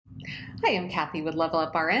Hi, I'm Kathy with Level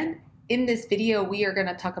Up RN. In this video, we are going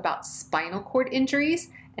to talk about spinal cord injuries.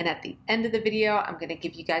 And at the end of the video, I'm going to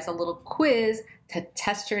give you guys a little quiz to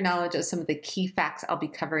test your knowledge of some of the key facts I'll be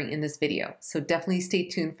covering in this video. So definitely stay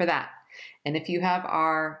tuned for that. And if you have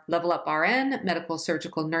our Level Up RN medical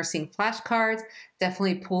surgical nursing flashcards,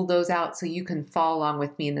 definitely pull those out so you can follow along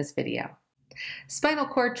with me in this video. Spinal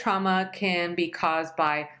cord trauma can be caused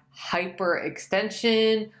by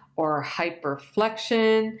hyperextension or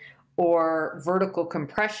hyperflexion or vertical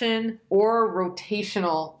compression or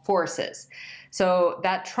rotational forces. So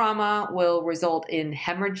that trauma will result in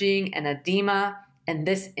hemorrhaging and edema, and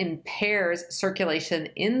this impairs circulation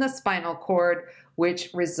in the spinal cord, which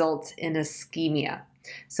results in ischemia.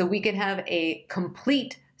 So we can have a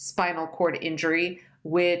complete spinal cord injury,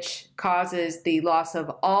 which causes the loss of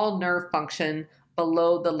all nerve function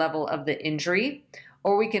below the level of the injury,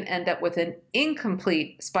 or we can end up with an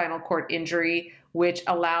incomplete spinal cord injury, which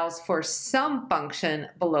allows for some function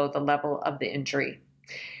below the level of the injury.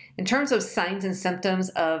 In terms of signs and symptoms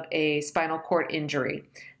of a spinal cord injury,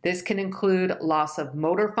 this can include loss of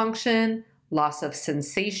motor function, loss of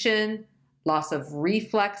sensation, loss of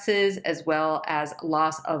reflexes, as well as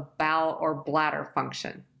loss of bowel or bladder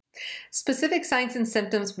function. Specific signs and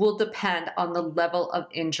symptoms will depend on the level of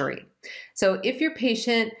injury. So if your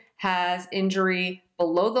patient has injury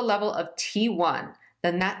below the level of T1,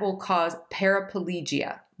 then that will cause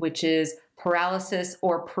paraplegia, which is paralysis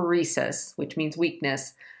or paresis, which means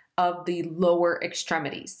weakness, of the lower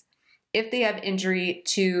extremities. If they have injury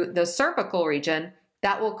to the cervical region,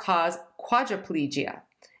 that will cause quadriplegia,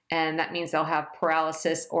 and that means they'll have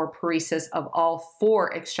paralysis or paresis of all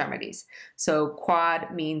four extremities. So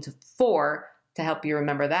quad means four, to help you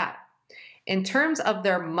remember that. In terms of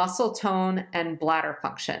their muscle tone and bladder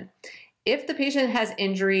function, if the patient has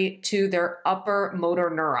injury to their upper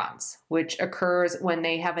motor neurons, which occurs when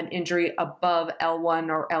they have an injury above L1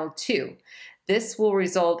 or L2, this will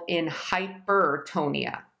result in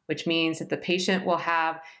hypertonia, which means that the patient will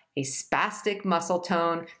have a spastic muscle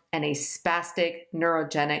tone and a spastic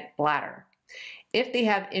neurogenic bladder. If they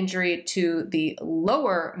have injury to the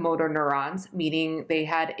lower motor neurons, meaning they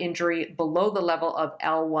had injury below the level of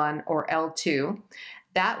L1 or L2,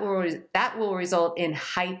 that will result in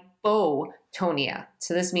hypotonia.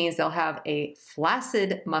 So this means they'll have a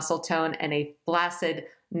flaccid muscle tone and a flaccid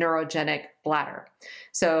neurogenic bladder.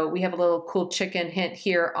 So we have a little cool chicken hint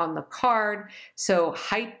here on the card. So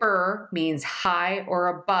hyper means high or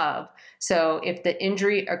above. So if the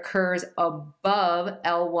injury occurs above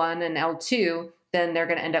L1 and L2, then they're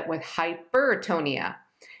going to end up with hypertonia.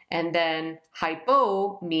 And then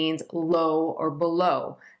hypo means low or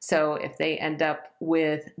below. So if they end up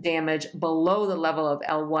with damage below the level of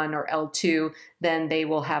L1 or L2, then they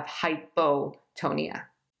will have hypotonia.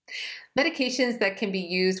 Medications that can be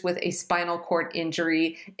used with a spinal cord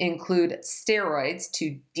injury include steroids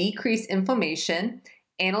to decrease inflammation,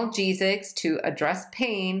 analgesics to address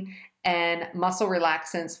pain, and muscle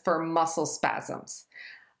relaxants for muscle spasms.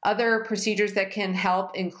 Other procedures that can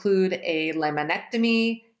help include a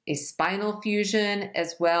laminectomy, a spinal fusion,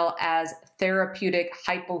 as well as therapeutic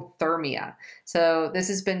hypothermia. So this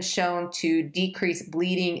has been shown to decrease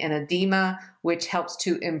bleeding and edema, which helps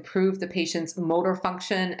to improve the patient's motor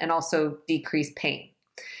function and also decrease pain.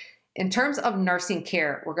 In terms of nursing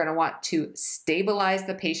care, we're going to want to stabilize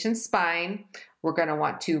the patient's spine. We're going to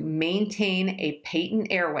want to maintain a patent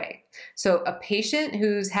airway. So a patient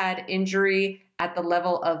who's had injury at the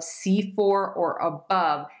level of C4 or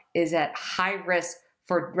above is at high risk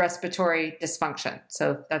for respiratory dysfunction.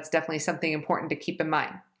 So that's definitely something important to keep in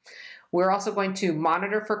mind. We're also going to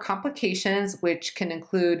monitor for complications, which can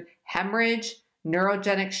include hemorrhage,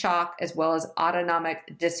 neurogenic shock, as well as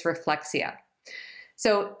autonomic dysreflexia.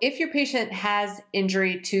 So if your patient has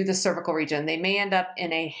injury to the cervical region, they may end up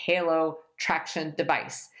in a halo traction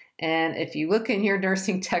device. And if you look in your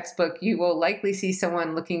nursing textbook, you will likely see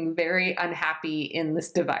someone looking very unhappy in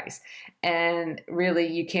this device. And really,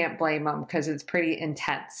 you can't blame them because it's pretty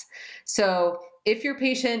intense. So if your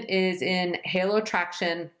patient is in halo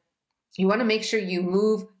traction, you want to make sure you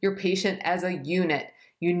move your patient as a unit.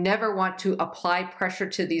 You never want to apply pressure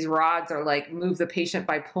to these rods or like move the patient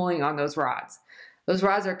by pulling on those rods. Those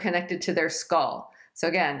rods are connected to their skull. So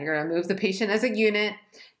again, you're going to move the patient as a unit.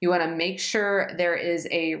 You want to make sure there is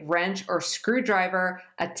a wrench or screwdriver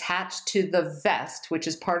attached to the vest, which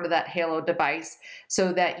is part of that halo device,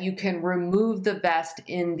 so that you can remove the vest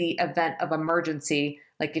in the event of emergency,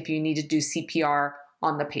 like if you need to do CPR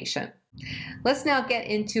on the patient. Let's now get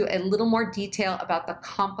into a little more detail about the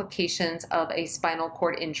complications of a spinal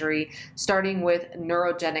cord injury, starting with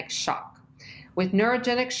neurogenic shock. With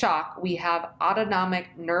neurogenic shock, we have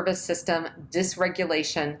autonomic nervous system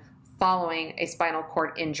dysregulation following a spinal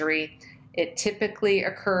cord injury. It typically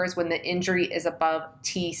occurs when the injury is above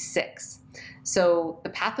T6. So the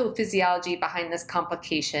pathophysiology behind this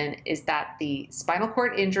complication is that the spinal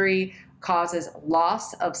cord injury causes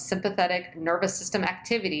loss of sympathetic nervous system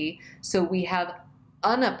activity, so we have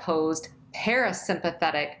unopposed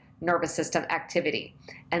parasympathetic nervous system activity.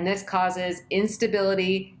 And this causes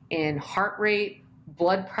instability in heart rate,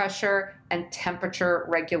 blood pressure, and temperature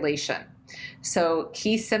regulation. So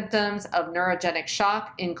key symptoms of neurogenic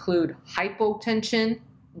shock include hypotension,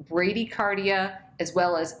 bradycardia, as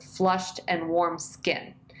well as flushed and warm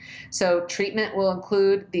skin. So treatment will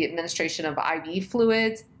include the administration of IV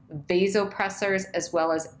fluids, vasopressors, as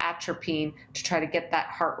well as atropine to try to get that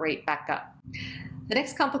heart rate back up. The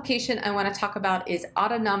next complication I want to talk about is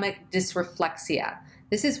autonomic dysreflexia.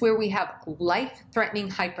 This is where we have life-threatening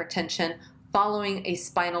hypertension following a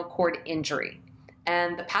spinal cord injury.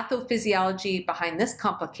 And the pathophysiology behind this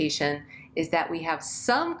complication is that we have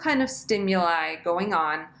some kind of stimuli going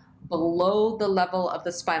on below the level of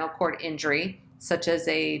the spinal cord injury, such as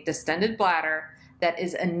a distended bladder, that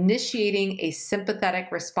is initiating a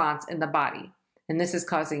sympathetic response in the body. And this is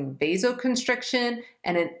causing vasoconstriction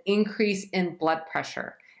and an increase in blood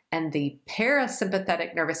pressure. And the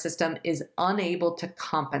parasympathetic nervous system is unable to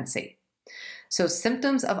compensate. So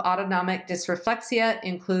symptoms of autonomic dysreflexia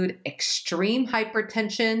include extreme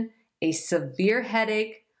hypertension, a severe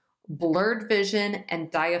headache, blurred vision,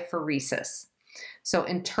 and diaphoresis. So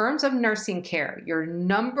in terms of nursing care, your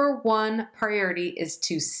number one priority is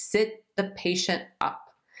to sit the patient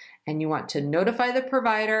up. And you want to notify the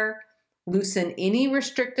provider, loosen any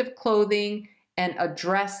restrictive clothing, and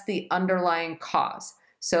address the underlying cause.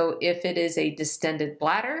 So if it is a distended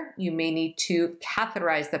bladder, you may need to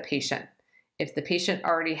catheterize the patient. If the patient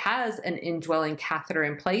already has an indwelling catheter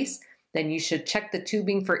in place, then you should check the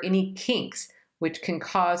tubing for any kinks, which can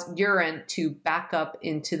cause urine to back up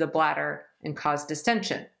into the bladder and cause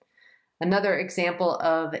distension. Another example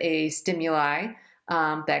of a stimuli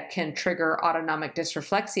that can trigger autonomic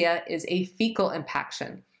dysreflexia is a fecal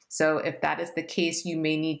impaction. So if that is the case, you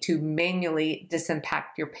may need to manually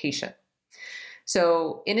disimpact your patient.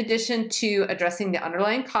 So in addition to addressing the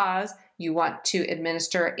underlying cause, you want to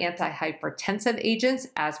administer antihypertensive agents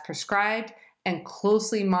as prescribed and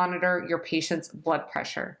closely monitor your patient's blood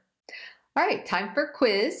pressure. All right, time for a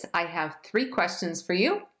quiz. I have 3 questions for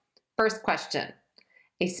you. First question.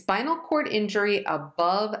 A spinal cord injury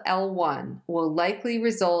above L1 will likely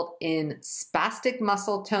result in spastic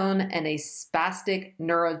muscle tone and a spastic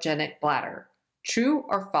neurogenic bladder. True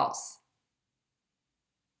or false?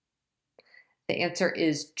 The answer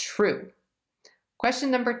is true.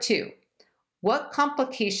 Question number 2. What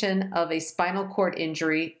complication of a spinal cord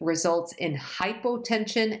injury results in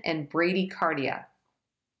hypotension and bradycardia?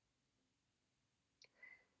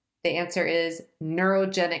 The answer is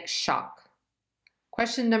neurogenic shock.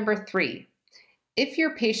 Question number 3. If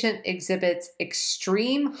your patient exhibits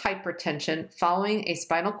extreme hypertension following a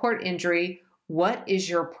spinal cord injury, what is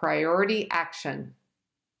your priority action?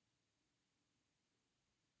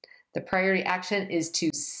 The priority action is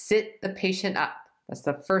to sit the patient up. That's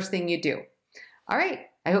the first thing you do. All right,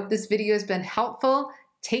 I hope this video has been helpful.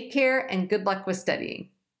 Take care and good luck with studying.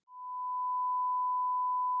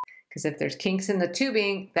 Because if there's kinks in the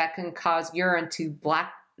tubing, that can cause urine to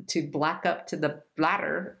black up to the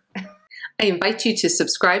bladder. I invite you to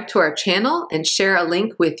subscribe to our channel and share a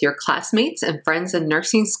link with your classmates and friends in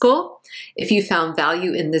nursing school. If you found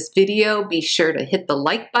value in this video, be sure to hit the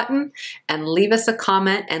like button and leave us a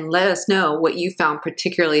comment and let us know what you found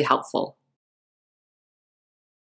particularly helpful.